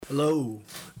Hello,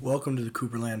 welcome to the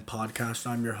Cooperland podcast.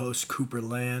 I'm your host,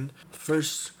 Cooperland.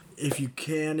 First, if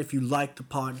you like the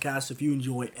podcast, if you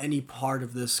enjoy any part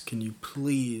of this, can you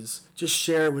please just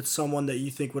share it with someone that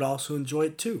you think would also enjoy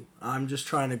it too? I'm just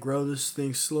trying to grow this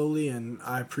thing slowly, and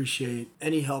I appreciate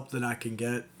any help that I can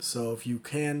get. So if you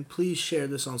can, please share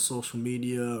this on social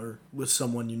media or with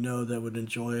someone you know that would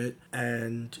enjoy it.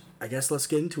 And I guess let's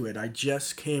get into it. I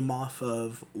just came off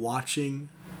of watching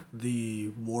the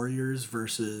Warriors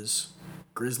versus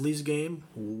Grizzlies game.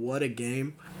 What a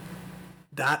game.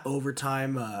 That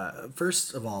overtime,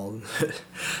 first of all,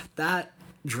 that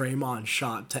Draymond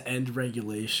shot to end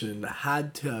regulation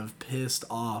had to have pissed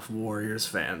off Warriors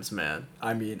fans, man.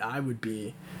 I mean, I would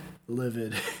be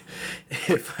livid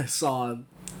if I saw,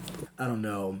 I don't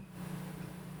know,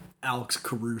 Alex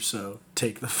Caruso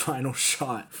take the final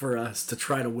shot for us to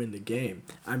try to win the game.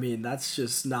 I mean, that's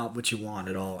just not what you want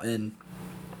at all. And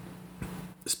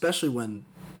especially when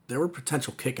there were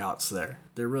potential kickouts there.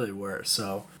 There really were.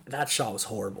 So that shot was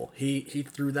horrible. He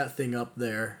threw that thing up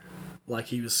there like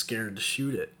he was scared to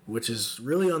shoot it, which is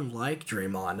really unlike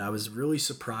Draymond. I was really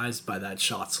surprised by that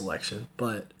shot selection.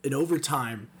 But in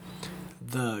overtime,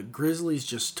 the Grizzlies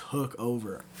just took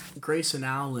over. Grayson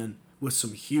Allen with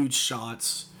some huge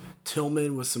shots,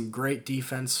 Tillman with some great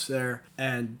defense there,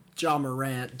 and Ja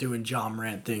Morant doing Ja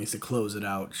Morant things to close it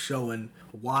out, showing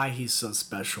why he's so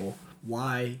special,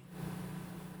 why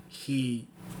he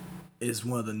is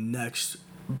one of the next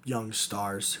young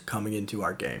stars coming into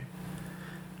our game.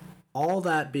 All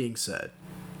that being said,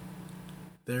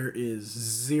 there is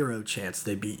zero chance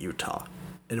they beat Utah.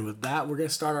 And with that, we're going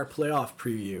to start our playoff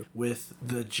preview with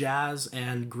the Jazz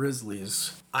and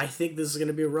Grizzlies. I think this is going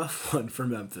to be a rough one for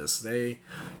Memphis. They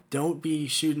don't be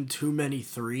shooting too many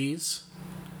threes.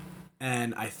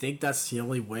 And I think that's the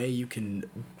only way you can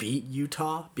beat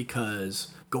Utah,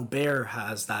 because Gobert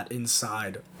has that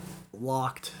inside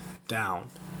locked down.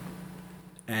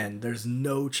 And there's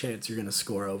no chance you're going to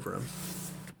score over him.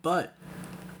 But,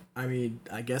 I mean,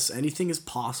 I guess anything is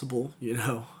possible, you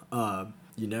know.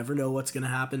 You never know what's going to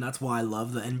happen. That's why I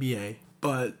love the NBA.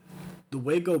 But the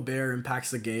way Gobert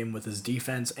impacts the game with his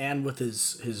defense and with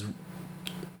his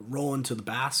rolling to the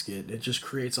basket, it just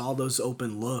creates all those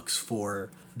open looks for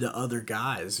the other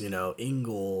guys, you know,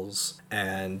 Ingles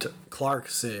and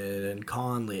Clarkson and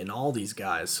Conley and all these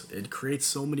guys. It creates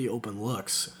so many open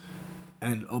looks.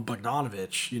 And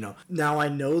Bogdanovic, you know. Now I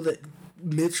know that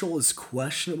Mitchell is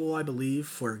questionable, I believe,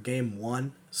 for game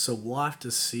 1, so we'll have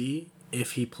to see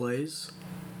if he plays.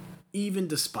 Even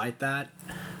despite that,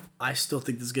 I still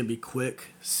think this is going to be a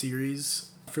quick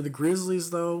series. For the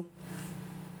Grizzlies, though,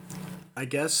 I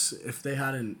guess if they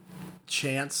had a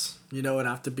chance, you know, it'd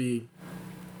have to be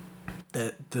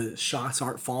that the shots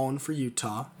aren't falling for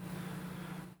Utah.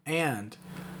 And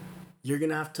you're going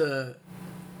to have to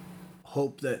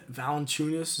hope that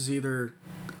Valanciunas is either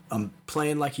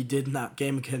playing like he did in that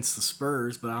game against the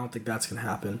Spurs, but I don't think that's going to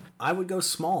happen. I would go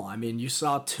small. I mean, you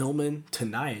saw Tillman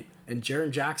tonight, and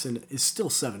Jaren Jackson is still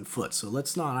 7 foot, so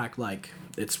let's not act like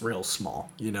it's real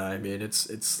small. You know what I mean?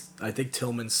 It's. I think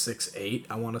Tillman's 6'8",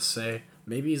 I want to say.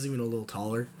 Maybe he's even a little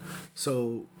taller.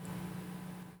 So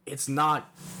it's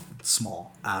not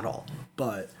small at all.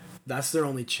 But that's their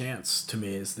only chance to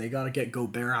me, is they got to get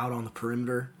Gobert out on the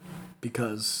perimeter,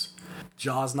 because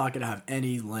Ja's not going to have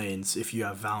any lanes if you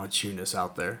have Valanciunas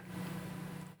out there.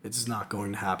 It's not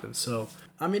going to happen. So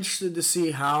I'm interested to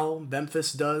see how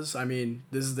Memphis does. I mean,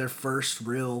 this is their first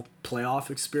real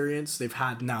playoff experience. They've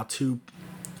had now 2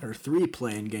 or 3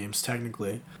 play-in games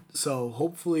technically. So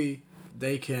hopefully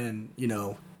they can, you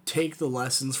know, take the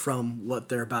lessons from what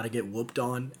they're about to get whooped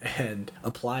on and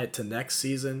apply it to next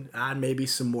season. Add maybe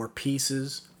some more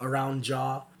pieces around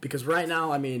Ja. Because right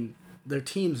now, I mean, their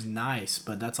team's nice,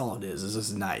 but that's all it is. It's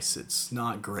just nice. It's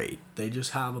not great. They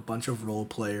just have a bunch of role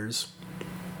players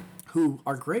who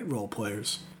are great role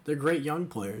players. They're great young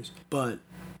players. But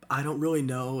I don't really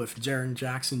know if Jaren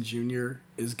Jackson Jr.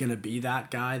 is going to be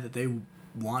that guy that they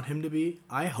want him to be.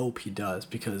 I hope he does,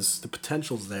 because the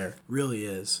potential's there. Really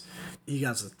is. He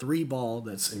has a 3-ball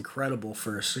that's incredible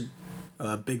for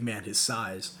a big man his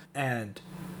size. And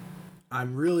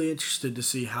I'm really interested to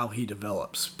see how he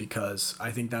develops, because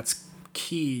I think that's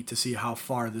key to see how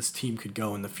far this team could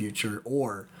go in the future,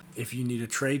 or if you need to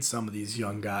trade some of these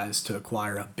young guys to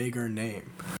acquire a bigger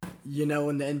name. You know,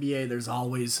 in the NBA, there's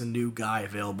always a new guy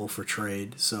available for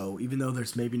trade, so even though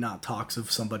there's maybe not talks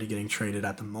of somebody getting traded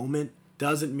at the moment,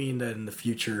 doesn't mean that in the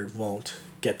future it won't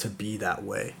get to be that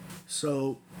way.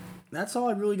 So that's all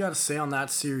I really got to say on that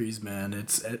series, man.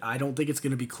 I don't think it's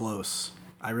going to be close.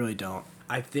 I really don't.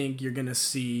 I think you're going to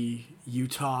see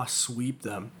Utah sweep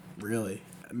them, really.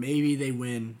 Maybe they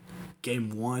win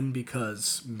game 1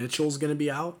 because Mitchell's going to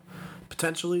be out,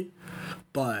 potentially.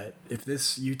 But if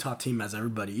this Utah team has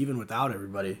everybody, even without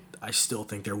everybody, I still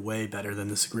think they're way better than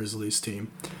this Grizzlies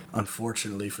team,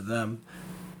 unfortunately for them.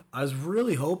 I was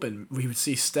really hoping we would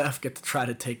see Steph get to try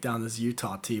to take down this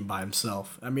Utah team by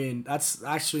himself. I mean, that's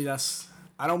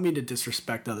I don't mean to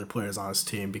disrespect other players on his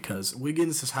team because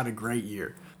Wiggins has had a great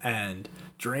year. And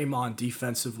Draymond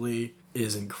defensively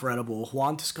is incredible.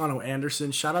 Juan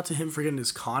Toscano-Anderson, shout out to him for getting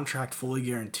his contract fully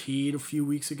guaranteed a few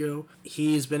weeks ago.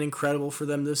 He's been incredible for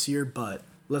them this year, but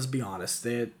let's be honest,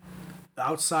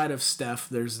 outside of Steph,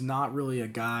 there's not really a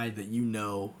guy that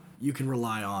you can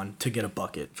rely on to get a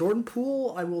bucket. Jordan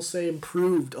Poole, I will say,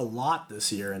 improved a lot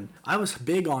this year, and I was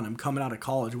big on him coming out of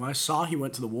college. When I saw he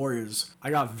went to the Warriors,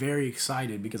 I got very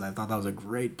excited because I thought that was a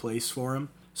great place for him.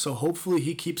 So hopefully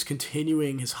he keeps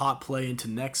continuing his hot play into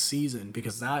next season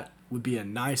because that would be a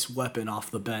nice weapon off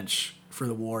the bench for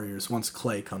the Warriors once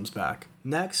Klay comes back.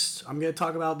 Next, I'm going to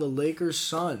talk about the Lakers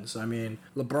Suns. I mean,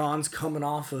 LeBron's coming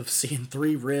off of seeing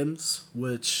 3 rims,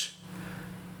 which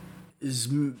is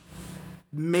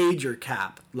major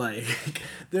cap. Like,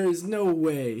 there's no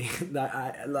way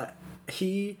that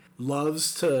he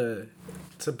loves to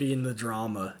be in the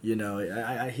drama, you know.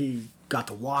 He got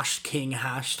the Wash King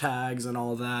hashtags and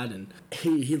all that, and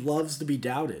he loves to be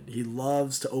doubted. He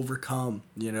loves to overcome,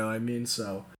 you know what I mean?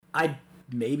 So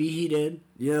maybe he did,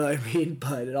 you know what I mean?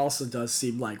 But it also does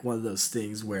seem like one of those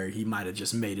things where he might have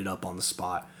just made it up on the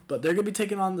spot. But they're going to be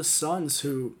taking on the Suns,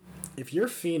 who, if you're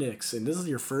Phoenix and this is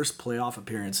your first playoff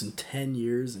appearance in 10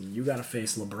 years and you got to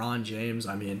face LeBron James,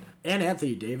 I mean, and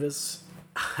Anthony Davis,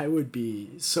 I would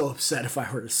be so upset if I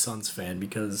were a Suns fan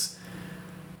because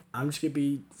I'm just going to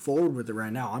be forward with it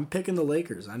right now. I'm picking the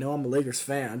Lakers. I know I'm a Lakers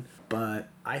fan, but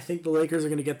I think the Lakers are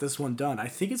going to get this one done. I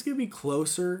think it's going to be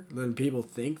closer than people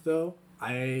think, though.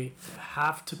 I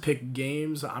have to pick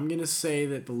games. I'm going to say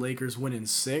that the Lakers win in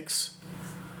 6.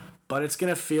 But it's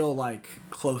going to feel like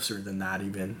closer than that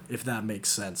even, if that makes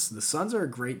sense. The Suns are a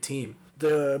great team.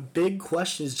 The big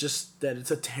question is just that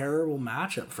it's a terrible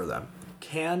matchup for them.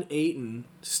 Can Ayton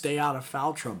stay out of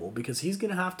foul trouble? Because he's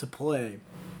going to have to play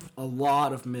a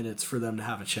lot of minutes for them to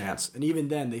have a chance. And even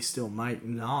then, they still might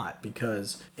not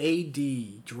because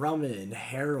AD, Drummond,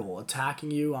 Harrell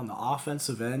attacking you on the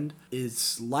offensive end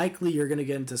is likely you're going to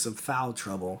get into some foul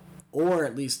trouble. Or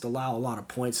at least allow a lot of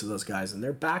points to those guys. And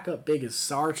their backup big is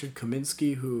Sarge and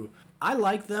Kaminsky, who I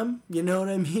like them, you know what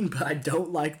I mean? But I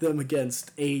don't like them against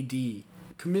AD.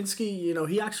 Kaminsky, you know,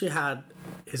 he actually had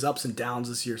his ups and downs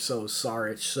this year, so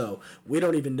Saric. So we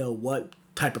don't even know what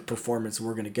type of performance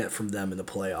we're going to get from them in the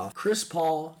playoff. Chris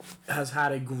Paul has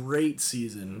had a great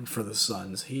season for the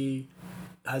Suns. He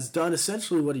has done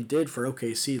essentially what he did for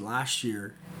OKC last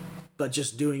year, but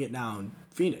just doing it now in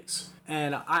Phoenix.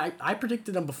 And I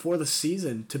predicted him before the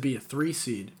season to be a 3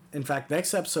 seed. In fact,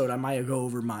 next episode I might go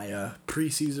over my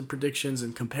preseason predictions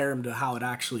and compare them to how it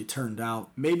actually turned out.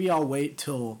 Maybe I'll wait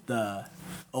till the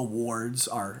awards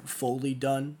are fully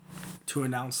done to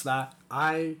announce that.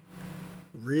 I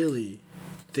really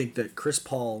think that Chris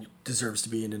Paul deserves to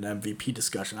be in an MVP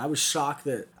discussion. I was shocked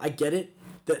that I get it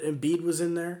that Embiid was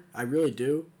in there. I really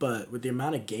do. But with the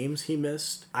amount of games he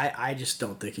missed, I just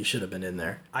don't think he should have been in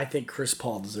there. I think Chris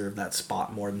Paul deserved that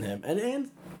spot more than him. And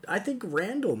I think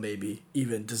Randall maybe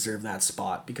even deserved that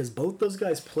spot because both those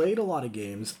guys played a lot of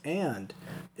games and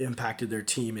impacted their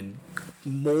team in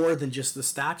more than just the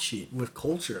stat sheet with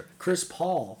culture. Chris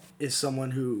Paul is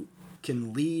someone who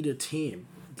can lead a team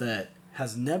that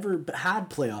has never had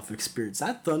playoff experience.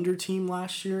 That Thunder team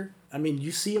last year, I mean,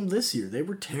 you see them this year. They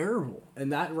were terrible.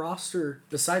 And that roster,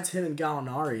 besides him and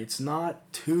Gallinari, it's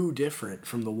not too different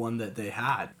from the one that they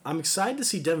had. I'm excited to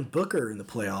see Devin Booker in the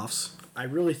playoffs. I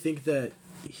really think that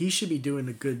he should be doing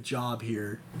a good job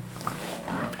here.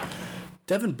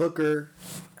 Devin Booker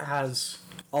has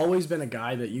always been a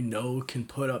guy that you know can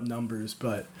put up numbers,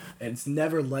 but it's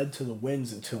never led to the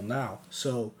wins until now.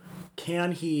 So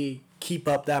can he keep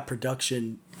up that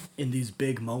production in these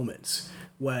big moments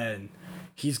when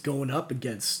he's going up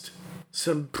against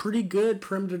some pretty good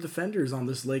perimeter defenders on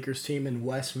this Lakers team in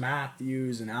Wes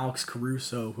Matthews and Alex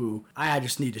Caruso, who I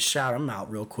just need to shout him out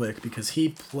real quick because he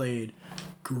played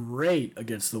great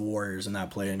against the Warriors in that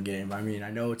play-in game. I mean,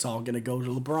 I know it's all going to go to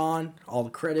LeBron, all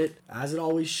the credit, as it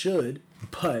always should,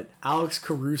 but Alex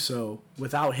Caruso,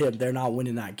 without him, they're not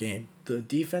winning that game. The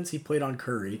defense he played on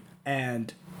Curry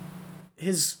and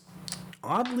his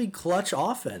oddly clutch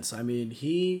offense. I mean,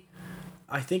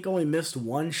 I think only missed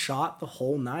one shot the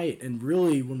whole night, and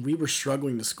really, when we were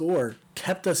struggling to score,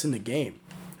 kept us in the game.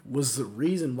 Was the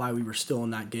reason why we were still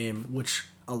in that game, which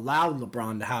allowed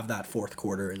LeBron to have that fourth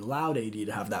quarter and allowed AD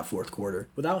to have that fourth quarter.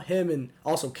 Without him and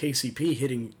also KCP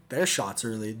hitting their shots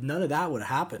early, none of that would have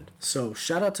happened. So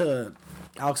shout out to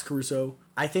Alex Caruso.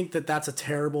 I think that that's a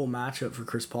terrible matchup for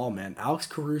Chris Paul, man. Alex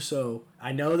Caruso,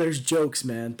 I know there's jokes,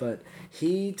 man, but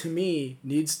he, to me,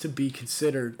 needs to be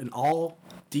considered an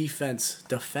all-defense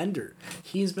defender.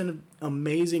 He's been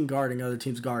amazing guarding other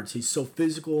teams' guards. He's so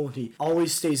physical. He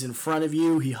always stays in front of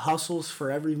you. He hustles for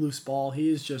every loose ball. He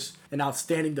is just an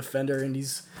outstanding defender, and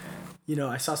he's, you know,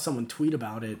 I saw someone tweet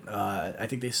about it. I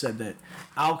think they said that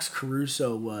Alex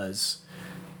Caruso was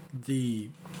the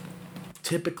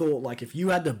typical, like, if you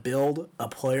had to build a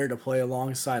player to play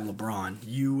alongside LeBron,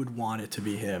 you would want it to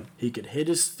be him. He could hit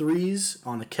his threes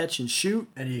on a catch and shoot,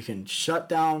 and he can shut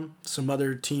down some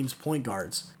other teams' point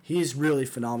guards. He's really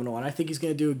phenomenal, and I think he's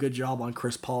going to do a good job on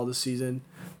Chris Paul this season,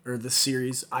 or this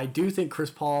series. I do think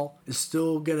Chris Paul is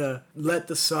still going to let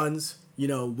the Suns, you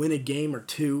know, win a game or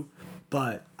two,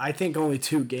 but I think only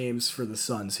 2 games for the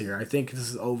Suns here. I think this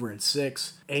is over in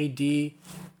 6. AD,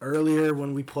 earlier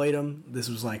when we played him, this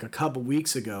was like a couple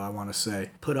weeks ago, I want to say,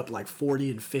 put up like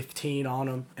 40 and 15 on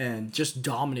him and just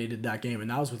dominated that game,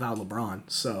 and that was without LeBron.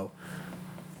 So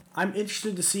I'm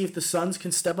interested to see if the Suns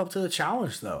can step up to the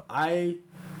challenge, though. I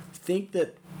think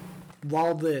that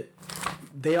while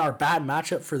they are a bad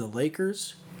matchup for the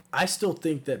Lakers, I still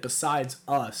think that besides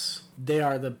us, they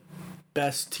are the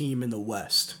best team in the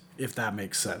West, if that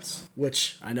makes sense.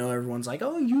 Which I know everyone's like,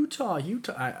 oh, Utah.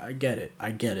 I get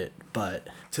it. But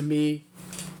to me,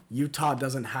 Utah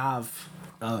doesn't have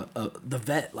the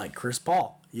vet like Chris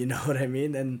Paul. You know what I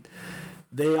mean? And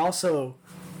they don't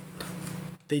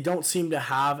seem to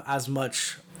have as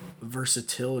much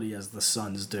versatility as the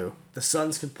Suns do. The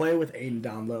Suns can play with Aiden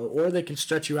down low, or they can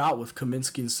stretch you out with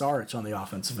Kaminsky and Saric on the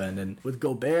offensive end. And with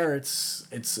Gobert,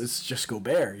 it's just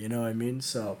Gobert. You know what I mean?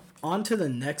 So on to the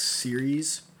next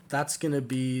series. That's going to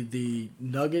be the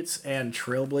Nuggets and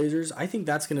Trailblazers. I think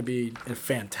that's going to be a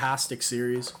fantastic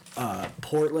series.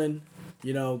 Portland,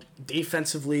 you know,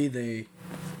 defensively, they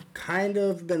kind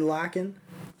of been lacking.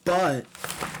 But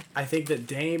I think that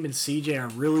Dame and CJ are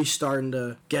really starting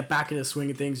to get back into the swing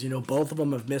of things. You know, both of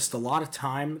them have missed a lot of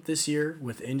time this year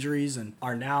with injuries and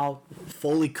are now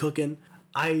fully cooking.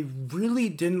 I really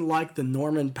didn't like the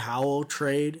Norman Powell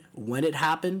trade when it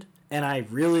happened, and I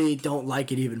really don't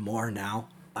like it even more now.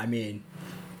 I mean,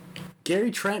 Gary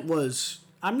Trent was,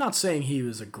 I'm not saying he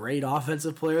was a great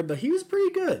offensive player, but he was pretty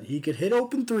good. He could hit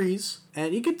open threes,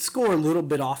 and he could score a little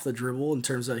bit off the dribble in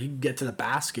terms of he could get to the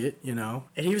basket, you know.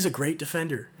 And he was a great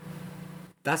defender.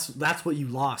 That's what you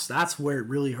lost. That's where it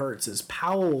really hurts, is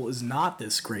Powell is not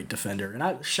this great defender. And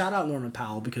I shout out Norman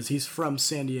Powell because he's from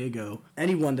San Diego.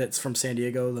 Anyone that's from San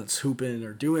Diego that's hooping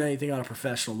or doing anything on a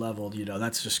professional level, you know,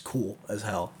 that's just cool as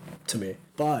hell to me.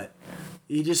 But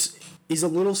he's a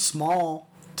little small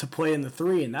to play in the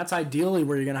 3, and that's ideally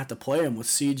where you're going to have to play him with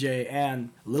CJ and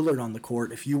Lillard on the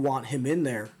court if you want him in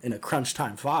there in a crunch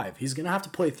time 5. He's going to have to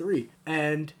play 3,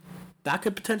 and that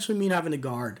could potentially mean having to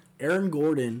guard Aaron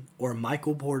Gordon or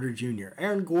Michael Porter Jr.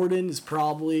 Aaron Gordon is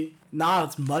probably not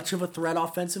as much of a threat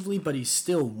offensively, but he's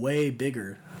still way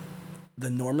bigger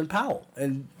than Norman Powell.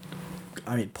 And,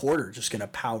 I mean, Porter just going to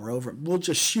power over him. We'll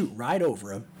just shoot right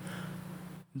over him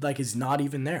like he's not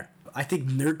even there. I think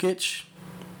Nurkic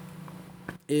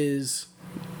is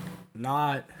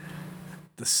not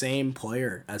the same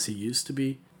player as he used to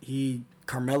be.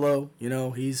 Carmelo, you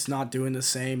know, he's not doing the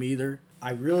same either.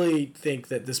 I really think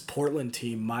that this Portland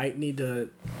team might need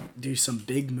to do some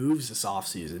big moves this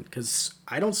offseason because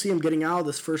I don't see them getting out of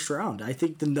this first round. I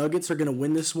think the Nuggets are going to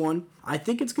win this one. I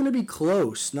think it's going to be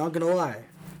close, not going to lie.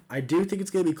 I do think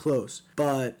it's going to be close.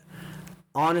 But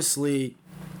honestly,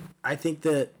 I think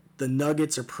that the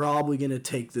Nuggets are probably going to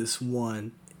take this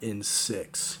one in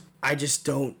 6. I just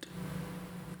don't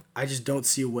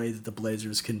see a way that the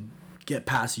Blazers can get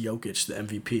past Jokic, the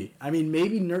MVP. I mean,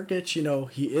 maybe Nurkic, you know,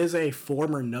 he is a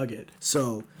former Nugget,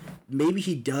 so maybe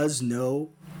he does know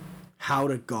how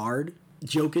to guard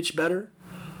Jokic better,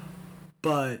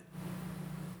 but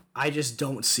I just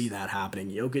don't see that happening.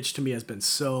 Jokic, to me, has been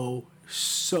so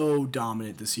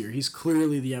dominant this year. He's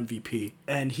clearly the MVP,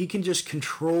 and he can just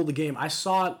control the game. I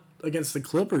saw it against the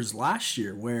Clippers last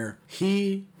year where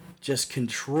he just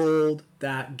controlled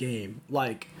that game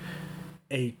like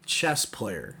a chess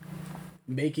player,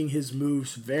 making his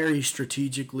moves very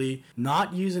strategically,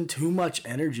 not using too much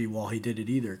energy while he did it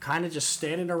either. Kind of just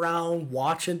standing around,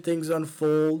 watching things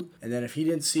unfold, and then if he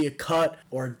didn't see a cut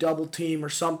or a double team or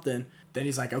something, then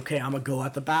he's like, okay, I'm going to go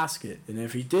at the basket. And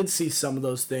if he did see some of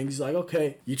those things, he's like,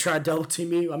 okay, you try to double team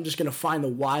me, I'm just going to find the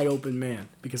wide open man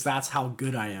because that's how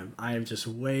good I am. I am just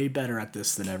way better at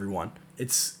this than everyone.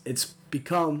 It's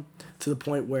become to the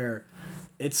point where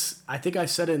I think I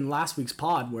said it in last week's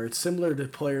pod, where it's similar to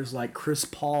players like Chris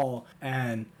Paul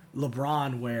and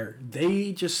LeBron, where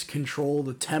they just control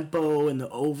the tempo and the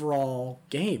overall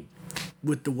game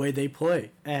with the way they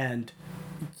play. And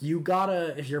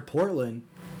if you're Portland,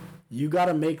 you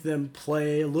gotta make them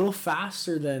play a little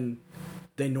faster than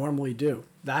they normally do.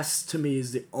 That's, to me,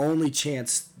 is the only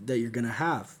chance that you're gonna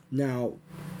have. Now,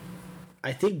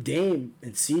 I think Dame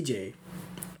and CJ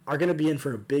are going to be in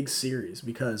for a big series,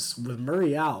 because with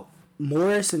Murray out,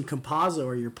 Morris and Campazzo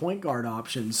are your point guard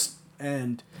options,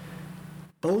 and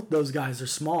both those guys are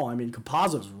small. I mean,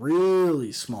 Campazzo's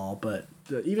really small, but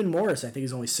even Morris, I think,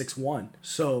 is only 6'1".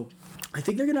 So I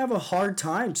think they're going to have a hard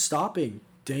time stopping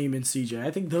Dame and CJ. I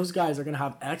think those guys are going to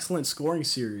have excellent scoring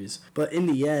series, but in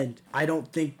the end, I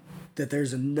don't think that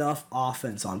there's enough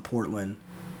offense on Portland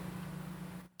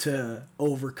to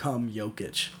overcome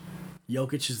Jokic.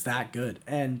 Jokic is that good.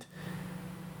 And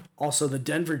also the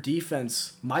Denver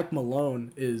defense, Mike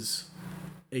Malone is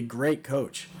a great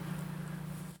coach.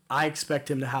 I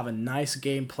expect him to have a nice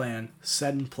game plan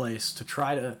set in place to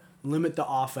try to limit the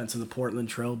offense of the Portland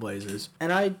Trailblazers.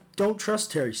 And I don't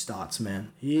trust Terry Stotts,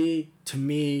 man. He, to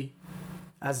me,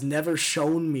 has never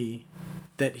shown me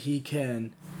that he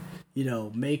can,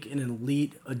 make an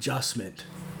elite adjustment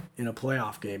in a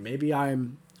playoff game. Maybe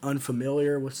I'm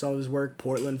unfamiliar with some of his work.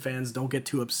 Portland fans, don't get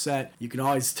too upset. You can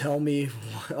always tell me,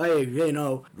 hey,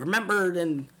 remember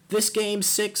in this game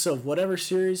 6 of whatever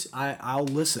series, I'll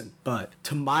listen. But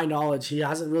to my knowledge, he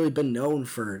hasn't really been known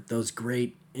for those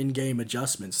great in-game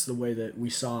adjustments the way that we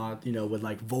saw, with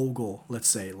like Vogel, let's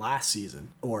say, last season,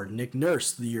 or Nick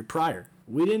Nurse the year prior.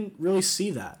 We didn't really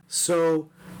see that. So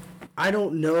I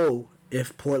don't know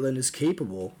if Portland is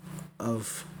capable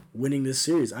of winning this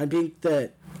series. I think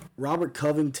that Robert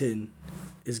Covington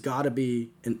has got to be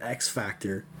an X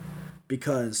factor,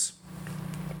 because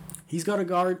he's got to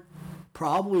guard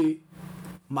probably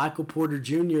Michael Porter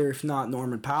Jr., if not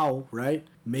Norman Powell, right?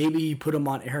 Maybe you put him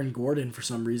on Aaron Gordon for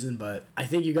some reason, but I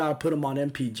think you got to put him on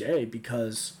MPJ,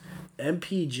 because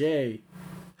MPJ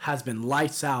has been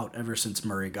lights out ever since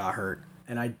Murray got hurt.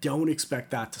 And I don't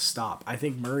expect that to stop. I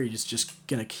think Murray is just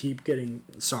going to keep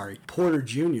Porter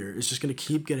Jr. is just going to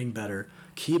keep getting better,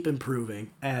 keep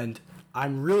improving. And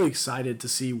I'm really excited to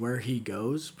see where he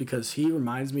goes, because he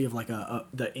reminds me of like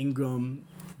the Ingram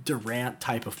Durant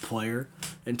type of player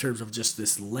in terms of just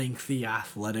this lengthy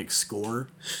athletic scorer.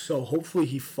 So hopefully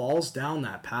he falls down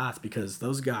that path, because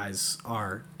those guys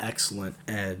are excellent.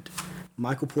 And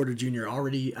Michael Porter Jr.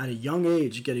 already at a young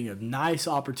age getting a nice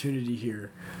opportunity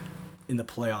here in the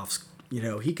playoffs.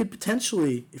 He could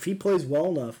potentially, if he plays well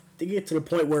enough, they get to the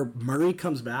point where Murray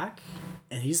comes back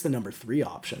and he's the number 3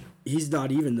 option. He's not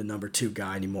even the number 2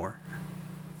 guy anymore.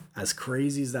 As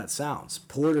crazy as that sounds,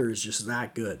 Porter is just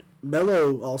that good.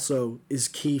 Melo also is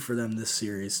key for them this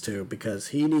series too, because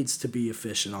he needs to be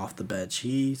efficient off the bench.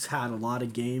 He's had a lot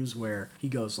of games where he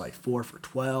goes like 4 for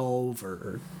 12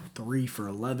 or 3 for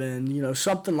 11,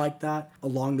 something like that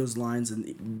along those lines. And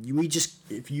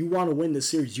if you want to win this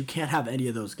series, you can't have any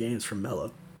of those games from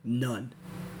Melo. None.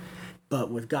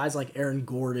 But with guys like Aaron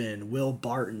Gordon, Will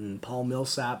Barton, Paul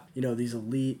Millsap, these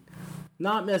elite,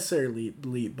 not necessarily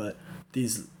elite, but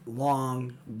these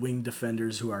long wing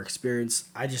defenders who are experienced,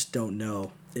 I just don't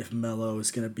know if Melo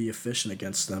is going to be efficient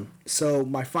against them. So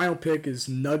my final pick is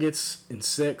Nuggets in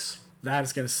 6. That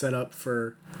is going to set up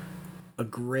for a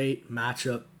great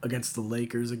matchup against the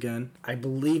Lakers again. I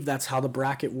believe that's how the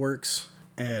bracket works,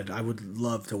 and I would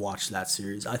love to watch that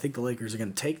series. I think the Lakers are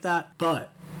going to take that,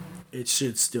 but it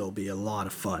should still be a lot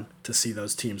of fun to see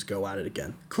those teams go at it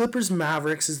again.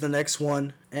 Clippers-Mavericks is the next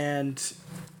one, and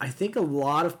I think a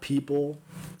lot of people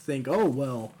think,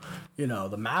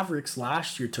 the Mavericks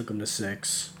last year took them to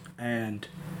 6, and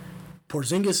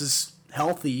Porzingis is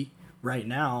healthy right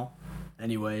now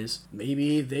anyways.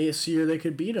 Maybe this year they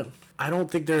could beat them. I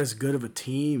don't think they're as good of a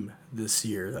team this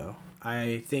year, though.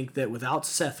 I think that without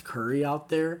Seth Curry out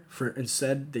there,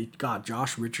 instead they got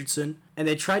Josh Richardson, and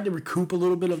they tried to recoup a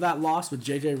little bit of that loss with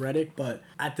JJ Redick, but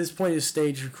at this point in his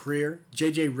stage of career,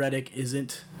 JJ Redick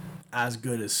isn't as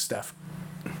good as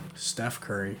Seth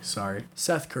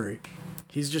Curry.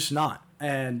 He's just not.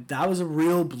 And that was a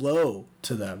real blow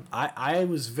to them. I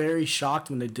was very shocked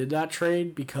when they did that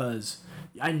trade, because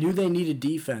I knew they needed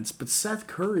defense, but Seth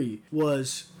Curry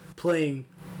was playing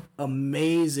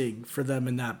amazing for them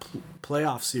in that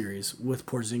playoff series with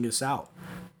Porzingis out.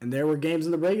 And there were games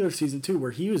in the regular season too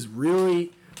where he was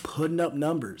really putting up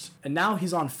numbers. And now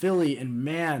he's on Philly, and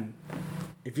man,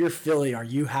 if you're Philly, are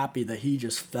you happy that he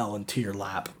just fell into your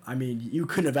lap? I mean, you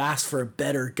couldn't have asked for a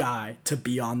better guy to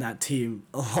be on that team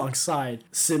alongside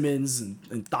Simmons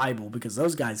and Thibault, because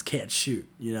those guys can't shoot.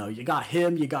 You know, you got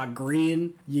him, you got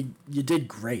Green, you did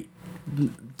great.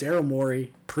 Daryl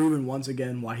Morey proven once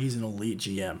again why he's an elite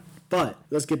GM. But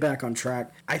let's get back on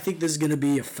track. I think this is going to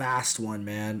be a fast one,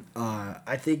 man.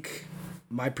 I think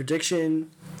my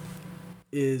prediction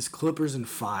is Clippers in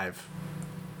 5.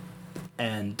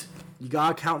 And you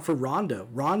gotta account for Rondo.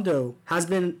 Rondo has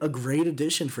been a great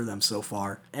addition for them so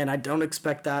far, and I don't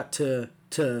expect that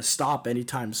to stop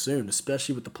anytime soon,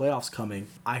 especially with the playoffs coming.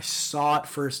 I saw it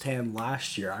firsthand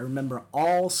last year. I remember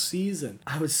all season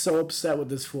I was so upset with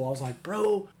this fool. I was like,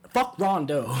 bro, fuck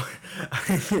Rondo.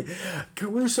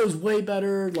 Caruso's way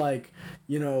better. Like,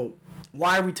 you know,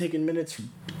 why are we taking minutes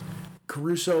from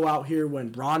Caruso out here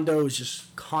when Rondo is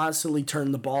just constantly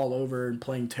turning the ball over and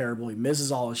playing terrible? He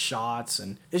misses all his shots,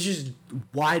 and it's just,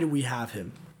 why do we have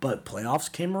him? But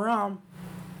playoffs came around,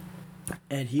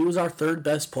 and he was our third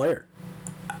best player.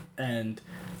 And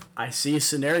I see a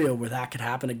scenario where that could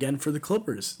happen again for the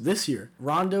Clippers this year.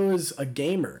 Rondo is a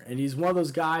gamer, and he's one of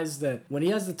those guys that when he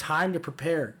has the time to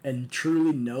prepare and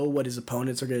truly know what his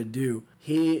opponents are going to do,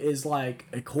 he is like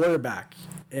a quarterback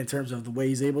in terms of the way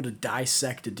he's able to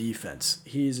dissect a defense.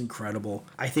 He is incredible.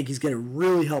 I think he's going to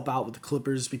really help out with the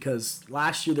Clippers, because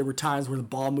last year there were times where the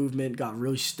ball movement got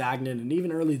really stagnant, and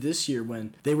even early this year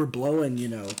when they were blowing, you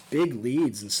know, big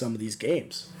leads in some of these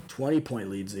games, 20-point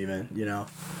leads even, you know.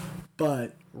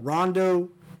 But Rondo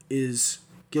is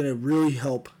going to really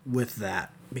help with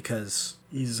that, because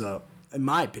he's, in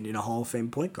my opinion, a Hall of Fame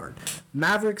point guard.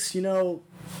 Mavericks, you know,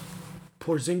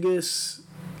 Porzingis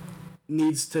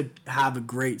needs to have a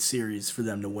great series for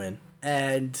them to win.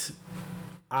 And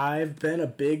I've been a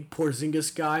big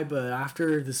Porzingis guy, but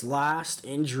after this last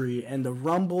injury and the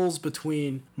rumbles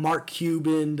between Mark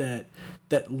Cuban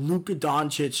that Luka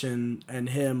Doncic and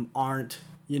him aren't,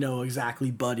 you know, exactly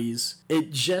buddies,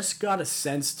 it just got a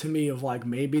sense to me of like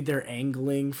maybe they're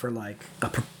angling for like a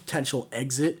potential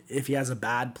exit if he has a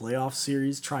bad playoff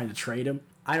series, trying to trade him.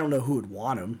 I don't know who would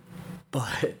want him,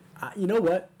 but you know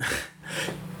what?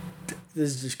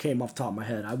 This just came off the top of my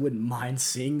head. I wouldn't mind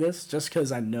seeing this just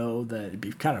because I know that it'd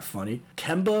be kind of funny.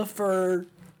 Kemba for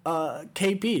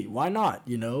KP. Why not?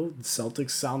 You know, the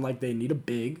Celtics sound like they need a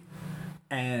big,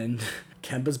 and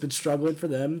Kemba's been struggling for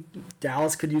them.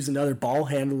 Dallas could use another ball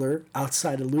handler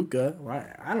outside of Luka.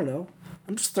 I don't know.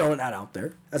 I'm just throwing that out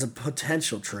there as a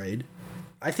potential trade.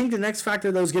 I think the next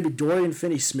factor, though, is going to be Dorian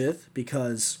Finney-Smith,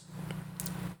 because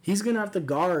he's going to have to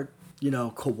guard, you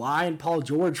know, Kawhi and Paul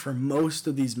George for most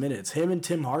of these minutes, him and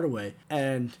Tim Hardaway.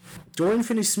 And Dorian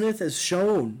Finney-Smith has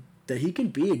shown that he can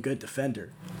be a good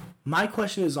defender. My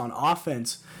question is, on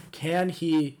offense, can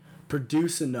he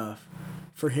produce enough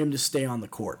for him to stay on the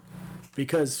court?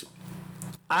 Because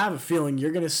I have a feeling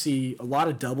you're going to see a lot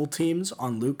of double teams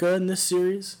on Luka in this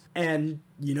series, and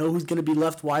you know who's going to be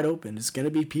left wide open? It's going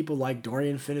to be people like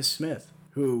Dorian Finney-Smith,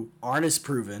 who aren't as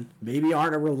proven, maybe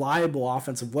aren't a reliable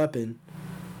offensive weapon,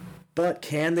 but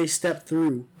can they step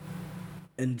through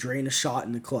and drain a shot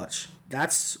in the clutch?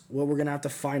 That's what we're going to have to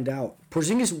find out.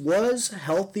 Porzingis was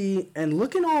healthy and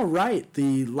looking all right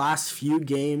the last few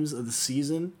games of the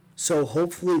season, so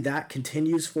hopefully that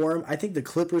continues for him. I think the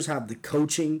Clippers have the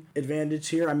coaching advantage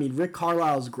here. I mean, Rick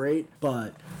Carlisle's great,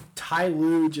 but Ty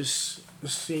Lue just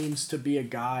seems to be a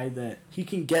guy that he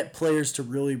can get players to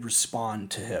really respond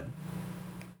to him.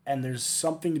 And there's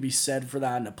something to be said for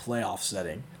that in a playoff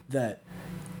setting, that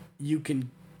you can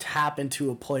tap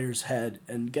into a player's head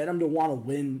and get them to want to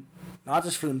win, not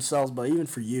just for themselves, but even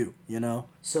for you, you know?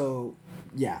 So,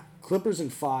 yeah, Clippers in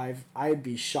 5. I'd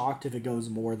be shocked if it goes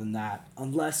more than that,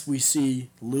 unless we see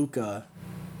Luka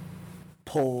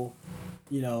pull,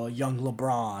 you know, a young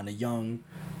LeBron, a young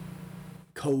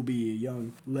Kobe, a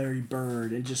young Larry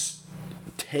Bird, and just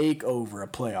take over a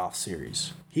playoff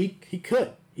series. He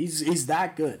could. He's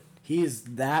that good. He is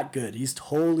that good. He's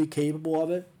totally capable of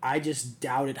it. I just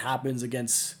doubt it happens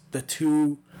against the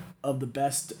two of the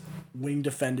best wing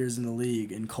defenders in the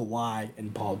league in Kawhi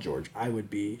and Paul George. I would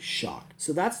be shocked.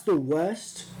 So that's the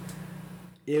West.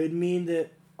 It would mean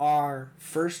that our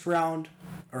second round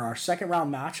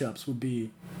matchups would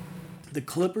be the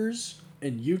Clippers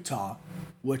and Utah,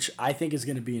 which I think is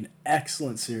going to be an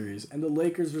excellent series, and the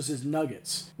Lakers versus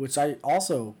Nuggets, which I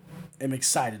also am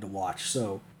excited to watch.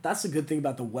 So that's the good thing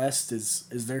about the West is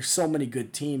there's so many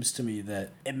good teams to me that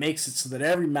it makes it so that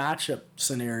every matchup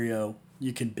scenario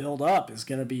you can build up is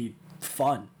going to be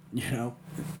fun, you know?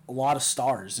 A lot of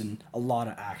stars and a lot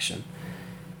of action.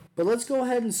 But let's go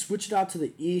ahead and switch it out to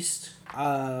the East.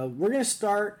 We're going to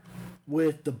start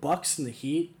with the Bucks and the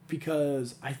Heat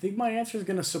because I think my answer is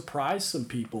going to surprise some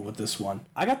people with this one.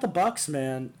 I got the Bucks,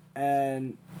 man,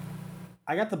 and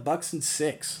I got the Bucks in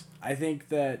 6. I think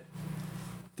that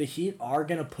the Heat are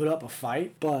going to put up a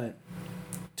fight, but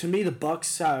to me, the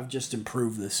Bucks have just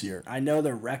improved this year. I know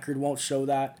their record won't show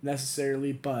that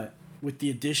necessarily, but with the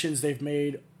additions they've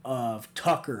made of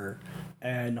Tucker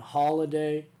and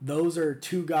Holiday, those are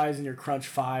 2 guys in your crunch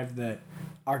 5 that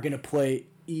are going to play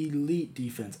elite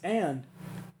defense and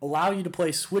allow you to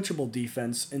play switchable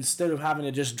defense instead of having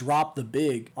to just drop the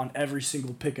big on every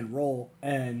single pick and roll.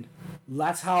 And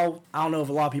that's how, I don't know if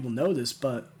a lot of people know this,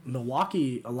 but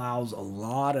Milwaukee allows a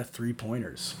lot of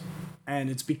 3-pointers. And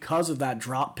it's because of that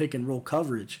drop pick and roll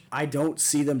coverage. I don't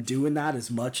see them doing that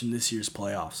as much in this year's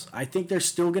playoffs. I think they're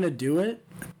still going to do it,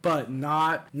 but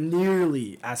not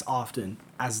nearly as often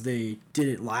as they did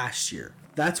it last year.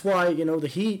 That's why, the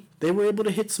Heat, they were able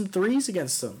to hit some threes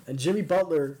against them. And Jimmy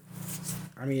Butler,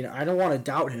 I mean, I don't want to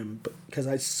doubt him because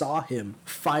I saw him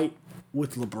fight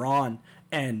with LeBron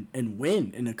and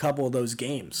win in a couple of those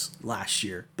games last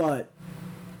year. But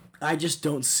I just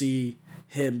don't see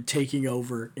him taking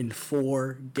over in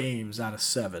 4 games out of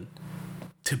 7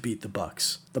 to beat the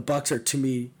Bucks. The Bucks are, to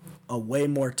me, a way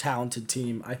more talented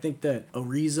team. I think that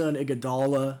Ariza and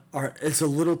Iguodala it's a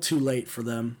little too late for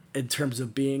them in terms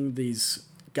of being these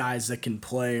guys that can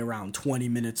play around 20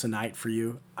 minutes a night for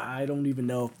you. I don't even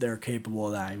know if they're capable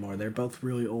of that anymore. They're both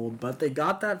really old, but they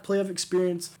got that playoff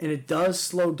experience, and it does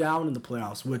slow down in the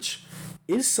playoffs, which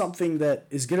is something that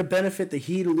is going to benefit the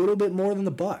Heat a little bit more than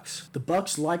the Bucks. The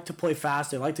Bucks like to play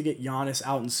fast. They like to get Giannis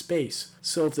out in space.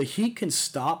 So if the Heat can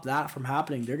stop that from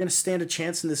happening, they're going to stand a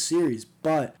chance in this series,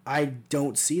 but I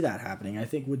don't see that happening. I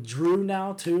think with Drew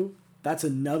now, too, that's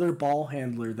another ball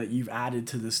handler that you've added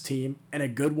to this team, and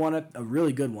a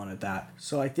really good one at that.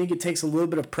 So I think it takes a little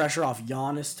bit of pressure off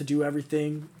Giannis to do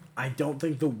everything. I don't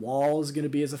think the wall is going to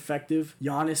be as effective.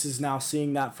 Giannis is now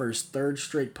seeing that for his 3rd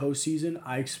straight postseason.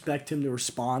 I expect him to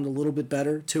respond a little bit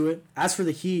better to it. As for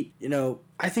the Heat,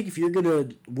 I think if you're going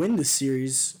to win this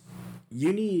series,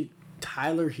 you need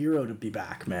Tyler Hero to be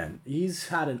back, man. He's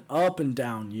had an up and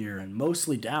down year, and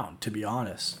mostly down, to be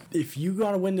honest. If you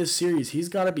got to win this series, he's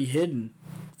got to be hitting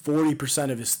 40%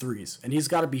 of his threes, and he's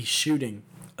got to be shooting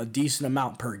a decent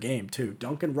amount per game, too.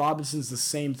 Duncan Robinson's the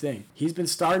same thing. He's been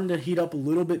starting to heat up a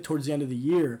little bit towards the end of the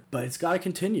year, but it's got to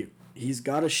continue. He's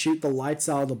got to shoot the lights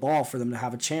out of the ball for them to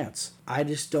have a chance. I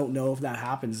just don't know if that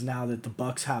happens now that the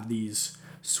Bucks have these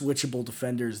switchable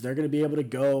defenders. They're going to be able to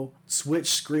go switch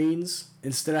screens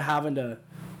instead of having to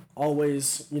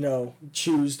always,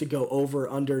 choose to go over,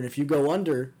 under. And if you go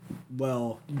under,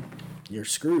 well, you're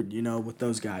screwed, with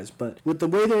those guys. But with the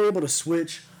way they're able to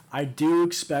switch, I do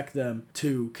expect them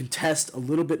to contest a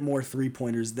little bit more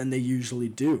 3-pointers than they usually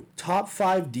do. Top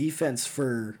 5 defense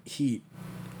for Heat.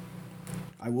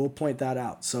 I will point that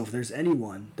out. So if there's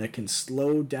anyone that can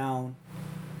slow down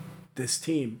this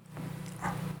team,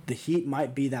 the Heat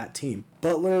might be that team.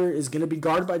 Butler is going to be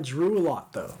guarded by Drew a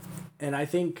lot, though. And I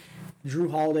think Drew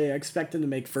Holiday, I expect him to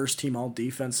make first-team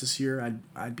all-defense this year.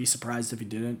 I'd be surprised if he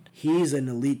didn't. He's an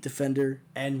elite defender.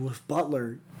 And with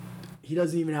Butler, he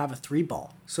doesn't even have a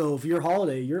 3-ball. So if you're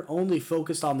Holiday, you're only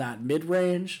focused on that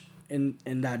mid-range and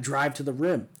that drive to the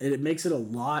rim. And it makes it a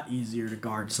lot easier to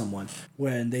guard someone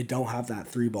when they don't have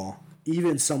that 3-ball.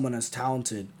 Even someone as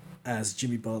talented as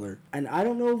Jimmy Butler. And I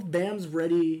don't know if Bam's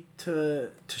ready to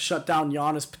shut down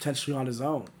Giannis potentially on his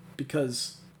own.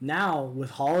 Because now,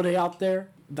 with Holiday out there,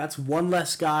 that's one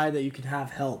less guy that you can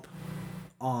have help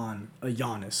on a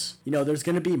Giannis. There's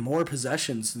going to be more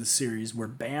possessions this series where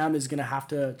Bam is going to have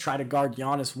to try to guard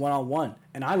Giannis one-on-one.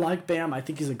 And I like Bam. I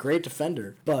think he's a great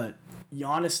defender. But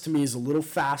Giannis, to me, is a little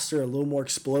faster, a little more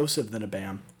explosive than a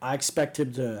Bam. I expect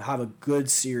him to have a good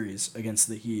series against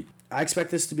the Heat. I expect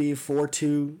this to be a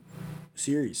 4-2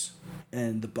 series,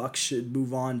 and the Bucks should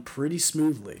move on pretty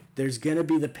smoothly. There's going to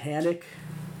be the panic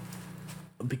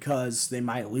because they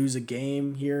might lose a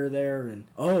game here or there, and,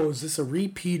 is this a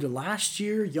repeat of last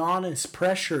year? Giannis,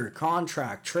 pressure,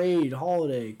 contract, trade,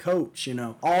 Holiday, coach,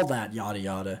 all that yada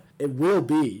yada. It will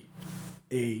be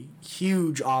a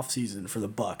huge offseason for the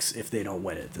Bucks if they don't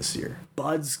win it this year.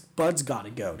 Bud's got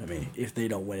to go to me if they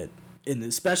don't win it,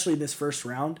 especially in this first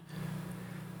round.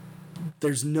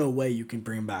 There's no way you can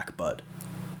bring back Bud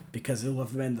because it will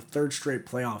have been the 3rd straight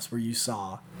playoffs where you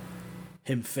saw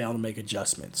him fail to make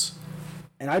adjustments.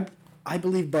 And I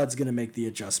believe Bud's going to make the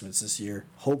adjustments this year.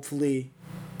 Hopefully,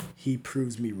 he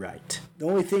proves me right. The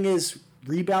only thing is,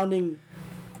 rebounding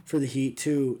for the Heat,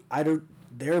 too,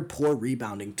 they're a poor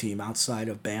rebounding team outside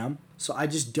of Bam. So I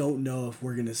just don't know if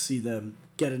we're going to see them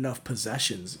get enough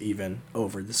possessions even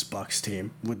over this Bucks team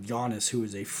with Giannis, who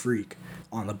is a freak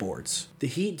on the boards. The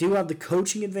Heat do have the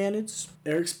coaching advantage.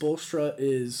 Eric Spoelstra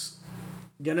is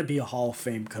going to be a Hall of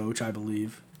Fame coach, I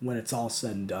believe, when it's all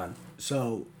said and done.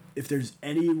 So if there's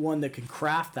anyone that can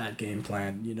craft that game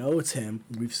plan, it's him.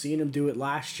 We've seen him do it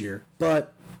last year.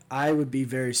 But I would be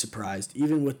very surprised,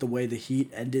 even with the way the Heat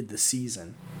ended the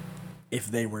season, if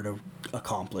they were to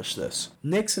accomplish this.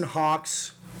 Knicks and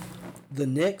Hawks. The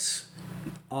Knicks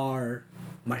are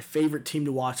my favorite team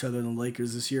to watch other than the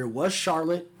Lakers this year. It was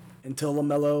Charlotte until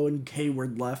LaMelo and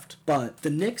Hayward left. But the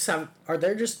Knicks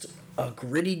they're just a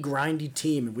gritty, grindy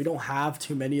team, and we don't have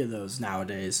too many of those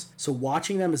nowadays. So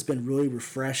watching them has been really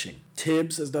refreshing.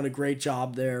 Tibbs has done a great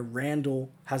job there.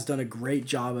 Randall has done a great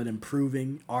job at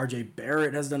improving. RJ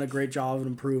Barrett has done a great job at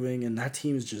improving, and that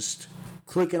team is just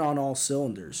clicking on all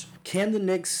cylinders. Can the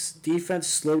Knicks defense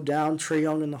slow down Trae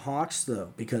Young and the Hawks,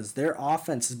 though? Because their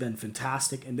offense has been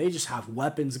fantastic, and they just have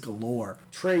weapons galore.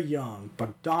 Trae Young,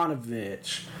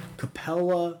 Bogdanovich,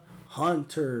 Capella,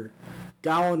 Hunter,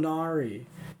 Gallinari,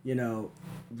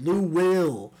 Lou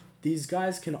Will. These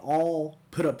guys can all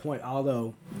put up points,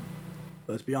 although,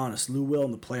 let's be honest, Lou Will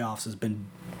in the playoffs has been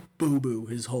boo-boo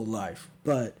his whole life.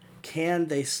 But can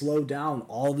they slow down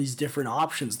all these different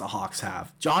options the Hawks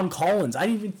have? John Collins. I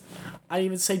didn't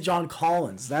even say John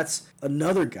Collins. That's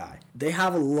another guy. They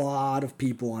have a lot of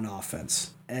people on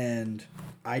offense, and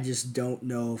I just don't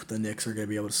know if the Knicks are going to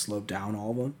be able to slow down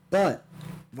all of them. But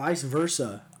vice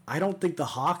versa, I don't think the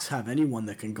Hawks have anyone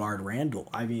that can guard Randall.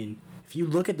 I mean, if you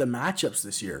look at the matchups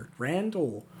this year,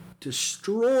 Randall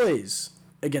destroys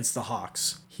against the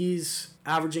Hawks. He's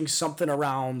averaging something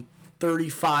around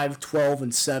 35, 12,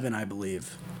 and 7, I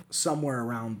believe. Somewhere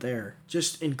around there.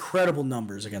 Just incredible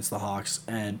numbers against the Hawks.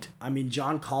 And, I mean,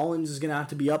 John Collins is going to have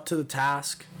to be up to the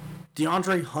task.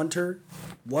 DeAndre Hunter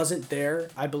wasn't there,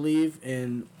 I believe,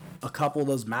 in a couple of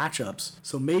those matchups.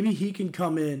 So maybe he can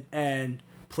come in and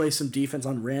play some defense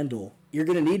on Randall. You're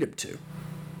going to need him to.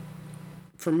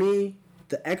 For me,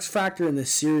 the X factor in this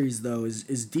series, though,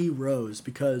 is D Rose,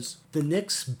 because the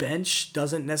Knicks bench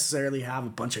doesn't necessarily have a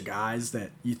bunch of guys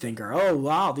that you think are, oh,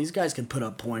 wow, these guys can put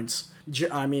up points.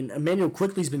 I mean, Emmanuel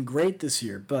Quickley's been great this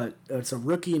year, but it's a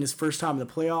rookie in his first time in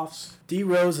the playoffs. D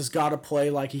Rose has got to play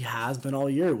like he has been all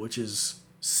year, which is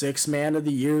 6th man of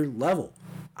the year level.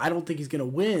 I don't think he's going to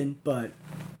win, but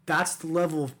that's the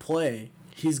level of play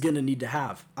he's going to need to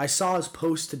have. I saw his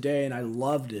post today, and I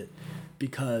loved it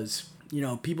because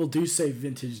people do say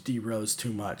vintage D Rose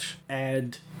too much.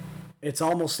 And it's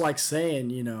almost like saying,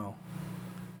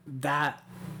 that,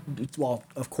 well,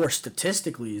 of course,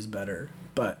 statistically is better,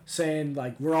 but saying,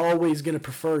 like, we're always going to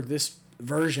prefer this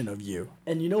version of you.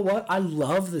 And you know what? I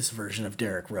love this version of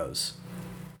Derrick Rose.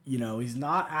 He's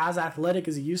not as athletic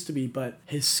as he used to be, but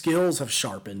his skills have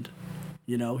sharpened.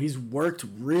 He's worked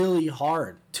really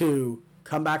hard to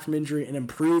come back from injury and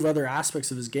improve other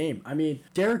aspects of his game. I mean,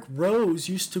 Derrick Rose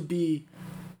used to be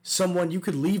someone you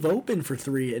could leave open for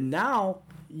three, and now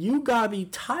you gotta be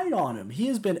tight on him. He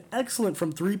has been excellent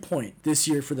from three-point this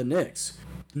year for the Knicks.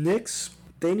 Knicks,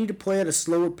 they need to play at a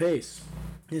slower pace.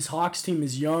 This Hawks team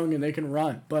is young and they can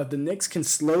run, but the Knicks can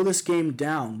slow this game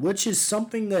down, which is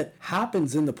something that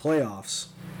happens in the playoffs.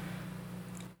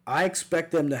 I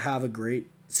expect them to have a great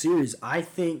series. I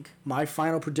think my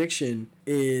final prediction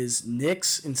is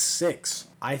Knicks in 6.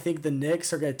 I think the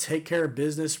Knicks are going to take care of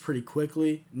business pretty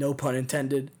quickly. No pun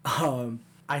intended.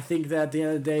 I think that at the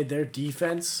end of the day, their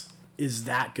defense is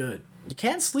that good. You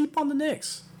can't sleep on the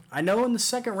Knicks. I know in the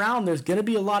second round, there's going to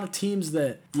be a lot of teams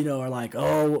that, are like,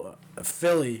 oh,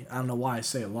 Philly. I don't know why I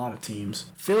say a lot of teams.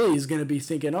 Philly is going to be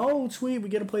thinking, oh, sweet, we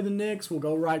get to play the Knicks. We'll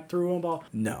go right through them.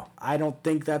 No, I don't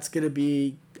think that's going to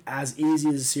be as easy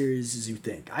as a series as you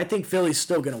think. I think Philly's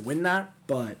still going to win that,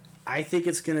 but I think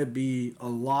it's going to be a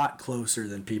lot closer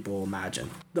than people imagine.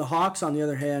 The Hawks, on the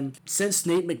other hand, since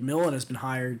Nate McMillan has been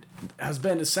hired, has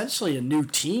been essentially a new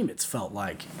team, it's felt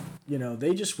like.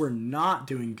 They just were not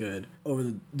doing good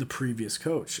over the previous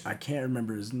coach. I can't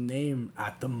remember his name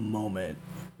at the moment.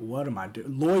 What am I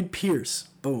doing? Lloyd Pierce.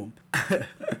 Boom.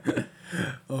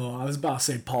 Oh, I was about to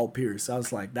say Paul Pierce. I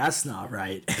was like, that's not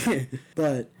right.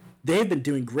 But they've been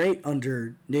doing great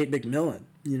under Nate McMillan.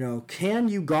 Can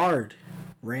you guard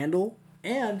Randall?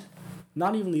 And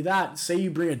not even that, say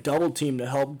you bring a double team to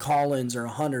help Collins or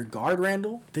Hunter guard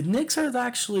Randall. The Knicks are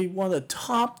actually one of the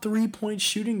top 3-point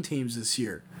shooting teams this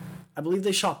year. I believe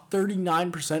they shot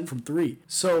 39% from 3.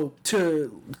 So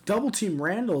to double team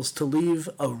Randall's to leave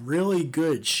a really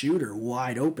good shooter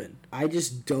wide open. I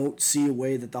just don't see a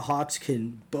way that the Hawks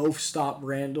can both stop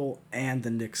Randall and the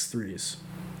Knicks threes.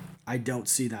 I don't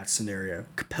see that scenario.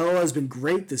 Capella has been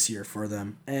great this year for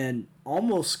them and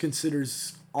almost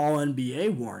considers all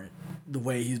NBA warrant the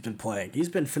way he's been playing. He's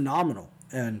been phenomenal.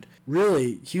 And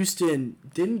really, Houston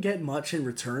didn't get much in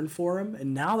return for him,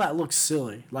 and now that looks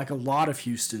silly, like a lot of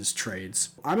Houston's trades.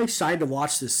 I'm excited to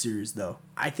watch this series, though.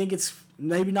 I think it's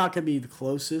maybe not going to be the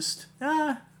closest.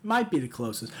 Might be the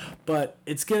closest, but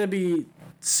it's going to be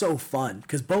so fun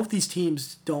because both these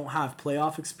teams don't have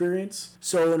playoff experience.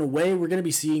 So in a way, we're going to be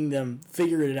seeing them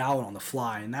figure it out on the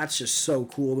fly, and that's just so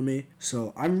cool to me.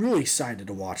 So I'm really excited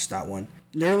to watch that one.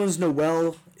 Nerlens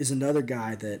Noel is another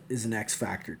guy that is an X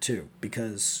factor too,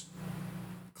 because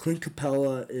Clint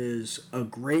Capella is a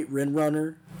great rim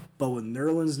runner, but with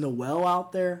Nerlens Noel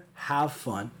out there, have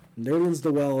fun. Nerlens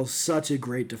Noel is such a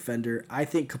great defender. I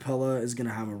think Capella is going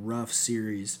to have a rough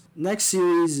series. Next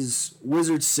series is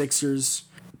Wizards-Sixers.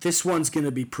 This one's going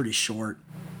to be pretty short.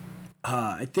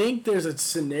 I think there's a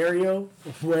scenario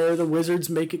where the Wizards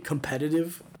make it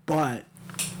competitive, but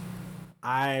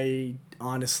I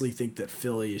honestly think that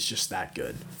Philly is just that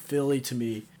good. Philly, to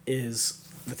me, is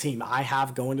the team I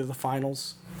have going to the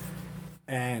finals,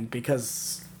 and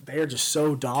because they are just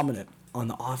so dominant on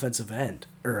the offensive end,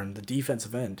 or on the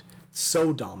defensive end,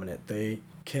 so dominant. They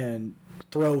can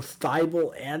throw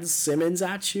Thibault and Simmons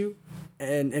at you,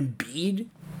 and Embiid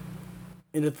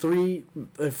in a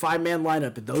 5-man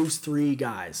lineup, and those three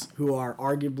guys who are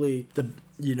arguably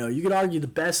you could argue the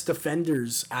best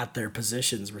defenders at their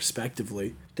positions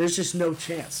respectively. There's just no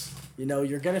chance.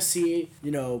 You're going to see,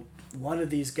 one of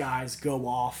these guys go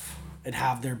off and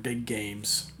have their big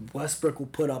games. Westbrook will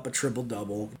put up a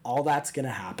triple-double. All that's going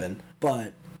to happen.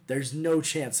 But there's no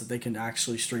chance that they can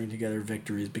actually string together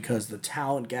victories because the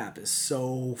talent gap is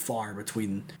so far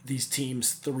between these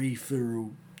teams 3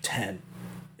 through 10.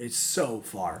 It's so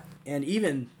far. And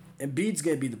even Embiid's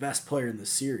going to be the best player in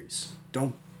this series.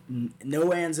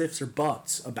 No ands, ifs, or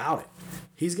buts about it.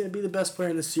 He's going to be the best player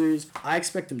in the series. I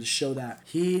expect him to show that.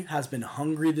 He has been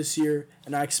hungry this year,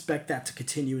 and I expect that to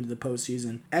continue into the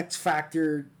postseason. X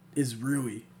factor is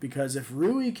Rui, because if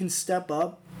Rui can step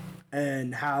up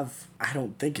and have, I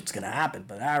don't think it's going to happen,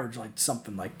 but average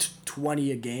something like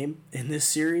 20 a game in this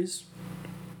series,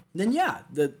 then yeah,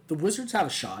 the Wizards have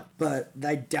a shot, but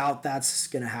I doubt that's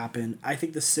going to happen. I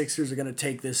think the Sixers are going to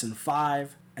take this in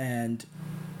 5, and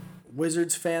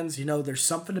Wizards fans, there's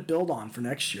something to build on for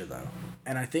next year, though.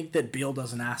 And I think that Beal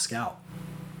doesn't ask out.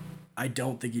 I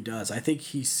don't think he does. I think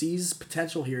he sees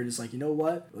potential here and is like, you know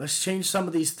what? Let's change some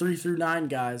of these 3 through 9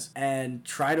 guys and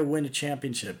try to win a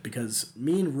championship, because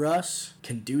me and Russ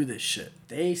can do this shit.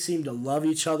 They seem to love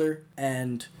each other,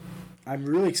 and I'm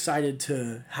really excited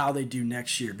to how they do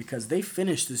next year, because they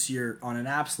finished this year on an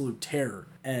absolute terror.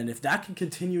 And if that can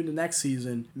continue into next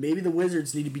season, maybe the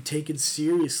Wizards need to be taken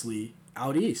seriously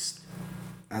out east.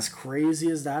 As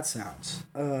crazy as that sounds.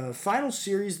 Final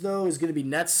series, though, is going to be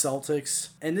Nets-Celtics.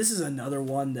 And this is another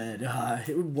one that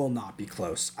it will not be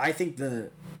close. I think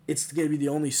it's going to be the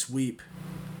only sweep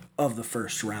of the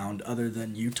first round other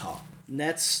than Utah.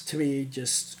 Nets, to me,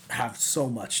 just have so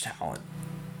much talent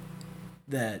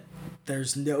that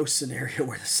there's no scenario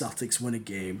where the Celtics win a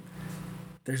game.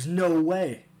 There's no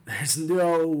way. There's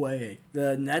no way.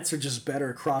 The Nets are just better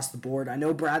across the board. I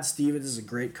know Brad Stevens is a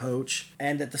great coach,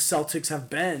 and that the Celtics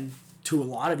have been to a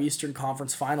lot of Eastern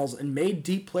Conference finals and made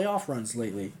deep playoff runs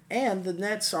lately. And the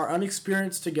Nets are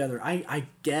unexperienced together. I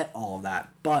get all of that.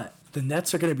 But the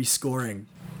Nets are going to be scoring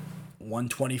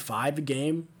 125 a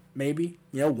game, maybe,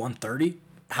 130.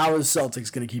 How are the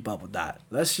Celtics going to keep up with that?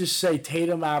 Let's just say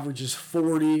Tatum averages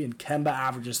 40 and Kemba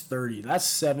averages 30. That's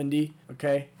 70,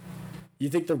 okay? You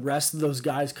think the rest of those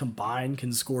guys combined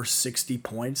can score 60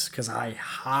 points? Because I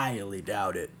highly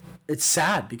doubt it. It's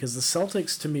sad because the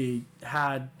Celtics, to me,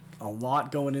 had a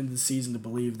lot going into the season to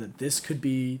believe that this could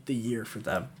be the year for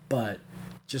them. But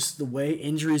just the way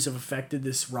injuries have affected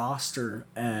this roster,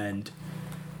 and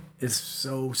it's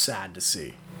so sad to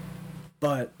see.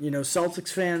 But,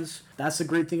 Celtics fans, that's the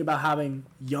great thing about having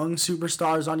young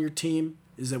superstars on your team,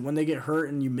 is that when they get hurt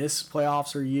and you miss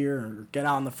playoffs or a year or get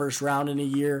out in the first round in a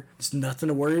year, it's nothing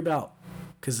to worry about,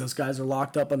 because those guys are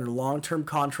locked up under long-term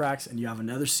contracts and you have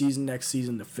another season next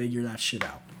season to figure that shit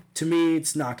out. To me,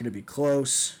 it's not going to be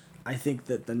close. I think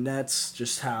that the Nets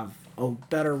just have a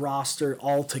better roster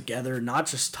altogether, not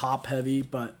just top-heavy,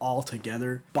 but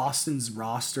altogether. Boston's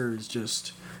roster is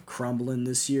just crumbling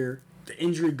this year. The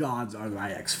injury gods are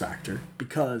my X factor,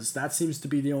 because that seems to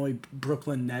be the only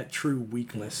Brooklyn Net true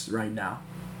weakness right now,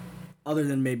 other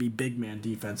than maybe big man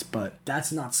defense, but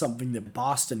that's not something that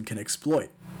Boston can exploit.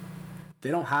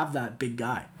 They don't have that big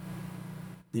guy.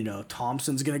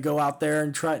 Thompson's going to go out there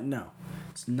and try. No.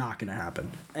 It's not going to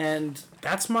happen. And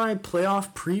that's my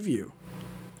playoff preview.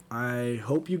 I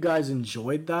hope you guys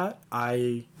enjoyed that.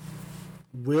 I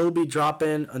will be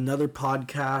dropping another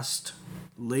podcast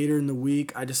later in the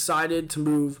week. I decided to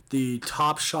move the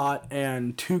Top Shot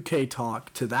and 2K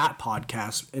Talk to that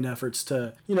podcast in efforts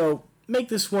to, make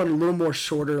this one a little more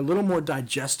shorter, a little more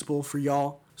digestible for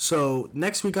y'all. So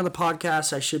next week on the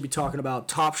podcast, I should be talking about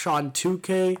Top Shot and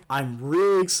 2K. I'm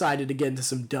really excited to get into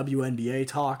some WNBA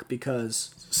talk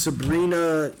because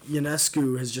Sabrina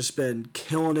Ionescu has just been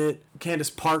killing it. Candace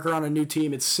Parker on a new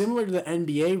team. It's similar to the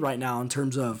NBA right now in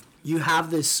terms of you have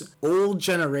this old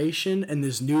generation and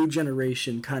this new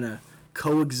generation kind of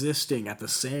coexisting at the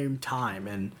same time,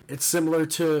 and it's similar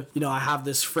to, I have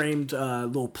this framed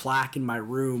little plaque in my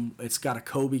room. It's got a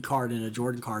Kobe card and a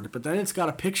Jordan card, but then it's got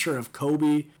a picture of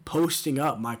Kobe posting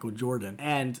up Michael Jordan,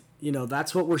 and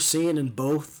that's what we're seeing in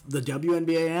both the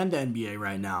WNBA and the NBA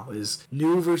right now, is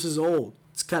new versus old.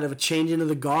 It's kind of a changing of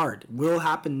the guard. Will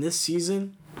happen this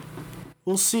season?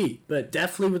 We'll see. But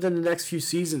definitely within the next few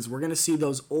seasons, we're going to see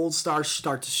those old stars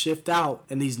start to shift out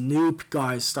and these new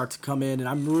guys start to come in. And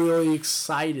I'm really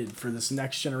excited for this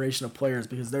next generation of players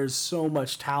because there's so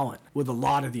much talent with a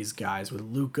lot of these guys, with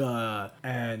Luka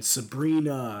and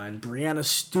Sabrina and Brianna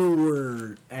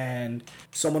Stewart and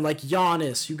someone like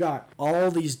Giannis. You got all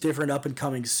these different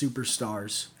up-and-coming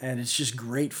superstars. And it's just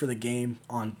great for the game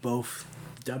on both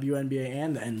WNBA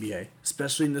and the NBA,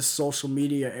 especially in this social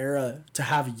media era. To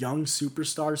have young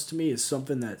superstars to me is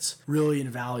something that's really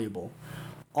invaluable.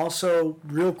 Also,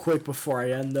 real quick before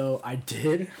I end though, I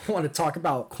did want to talk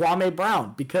about Kwame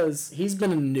Brown because he's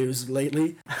been in the news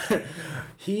lately.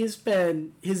 His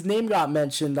name got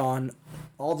mentioned on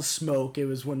All the Smoke. It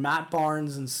was when Matt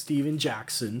Barnes and Steven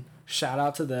Jackson, shout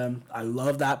out to them. I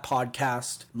love that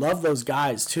podcast. Love those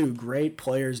guys too. Great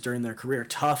players during their career,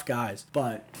 tough guys.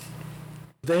 But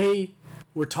they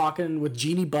were talking with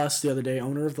Jeannie Buss the other day,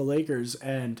 owner of the Lakers,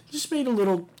 and just made a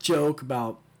little joke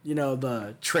about,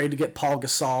 the trade to get Paul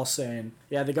Gasol, saying,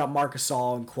 yeah, they got Marc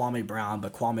Gasol and Kwame Brown,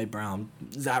 but Kwame Brown,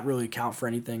 does that really count for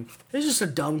anything? It's just a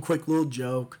dumb, quick little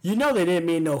joke. They didn't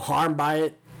mean no harm by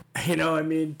it. You know what I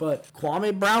mean? But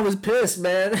Kwame Brown was pissed,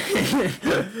 man.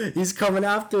 He's coming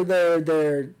after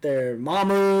their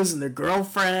mamas and their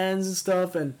girlfriends and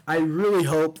stuff. And I really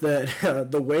hope that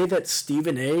the way that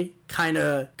Stephen A. kind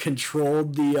of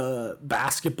controlled the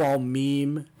basketball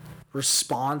meme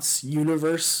response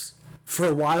universe for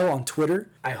a while on Twitter,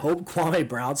 I hope Kwame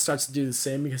Brown starts to do the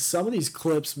same, because some of these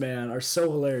clips, man, are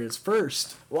so hilarious.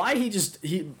 First, why he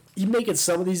making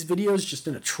some of these videos just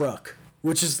in a truck,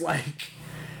 which is like,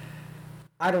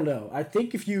 I don't know. I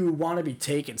think if you want to be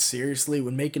taken seriously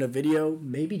when making a video,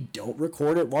 maybe don't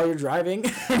record it while you're driving.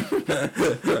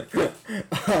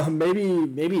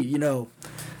 Maybe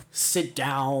sit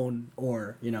down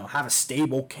or, have a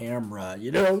stable camera,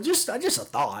 just a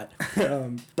thought.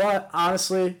 But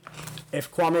honestly,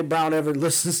 if Kwame Brown ever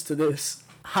listens to this,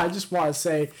 I just want to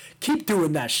say, keep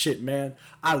doing that shit, man.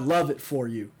 I love it for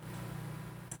you.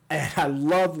 And I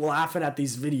love laughing at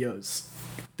these videos.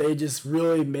 They just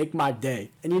really make my day.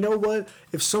 And you know what?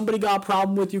 If somebody got a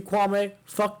problem with you, Kwame,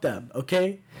 fuck them,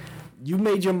 okay? You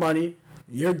made your money.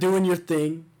 You're doing your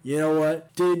thing. You know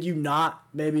what? Did you not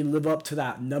maybe live up to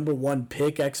that number one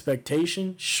pick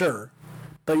expectation? Sure.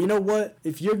 But you know what?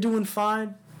 If you're doing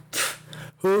fine,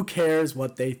 who cares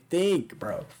what they think,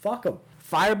 bro? Fuck them.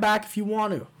 Fire back if you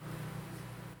want to.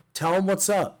 Tell them what's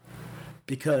up.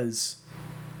 Because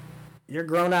you're a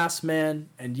grown-ass man,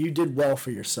 and you did well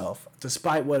for yourself,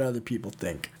 despite what other people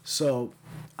think. So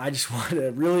I just want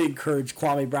to really encourage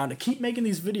Kwame Brown to keep making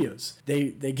these videos.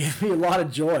 They give me a lot of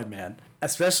joy, man,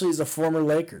 especially as a former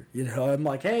Laker. I'm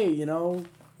like, hey,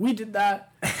 we did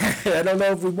that. I don't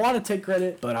know if we want to take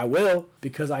credit, but I will,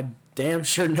 because I damn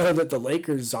sure know that the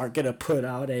Lakers aren't going to put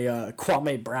out a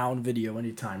Kwame Brown video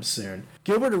anytime soon.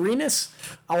 Gilbert Arenas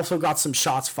also got some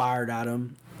shots fired at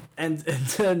him. And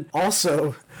then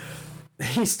also,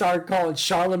 he started calling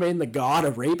Charlemagne the God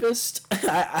a rapist.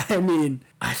 I mean,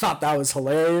 I thought that was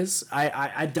hilarious.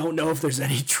 I don't know if there's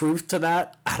any truth to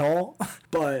that at all.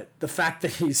 But the fact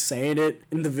that he's saying it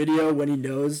in the video when he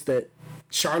knows that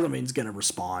Charlemagne's going to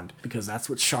respond, because that's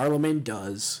what Charlemagne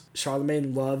does.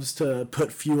 Charlemagne loves to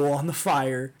put fuel on the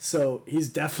fire, so he's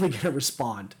definitely going to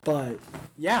respond. But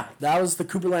yeah, that was the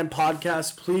Cooperland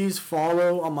podcast. Please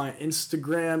follow on my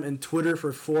Instagram and Twitter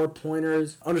for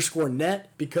 4pointers_net,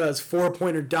 because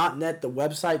 4pointer.net, the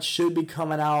website, should be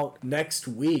coming out next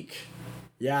week.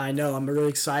 Yeah, I know. I'm really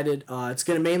excited. It's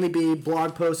going to mainly be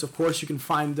blog posts. Of course, you can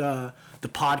find the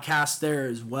podcast there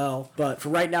as well. But for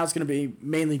right now, it's going to be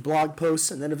mainly blog posts.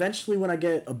 And then eventually, when I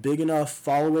get a big enough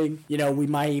following, we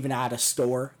might even add a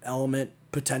store element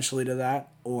potentially to that,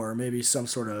 or maybe some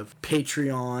sort of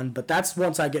Patreon, but that's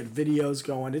once I get videos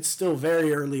going. It's still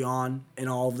very early on in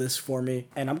all of this for me,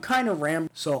 and I'm kind of rambling,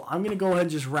 so I'm gonna go ahead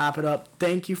and just wrap it up.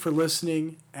 Thank you for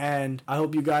listening, and I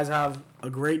hope you guys have a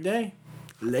great day.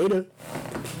 Later.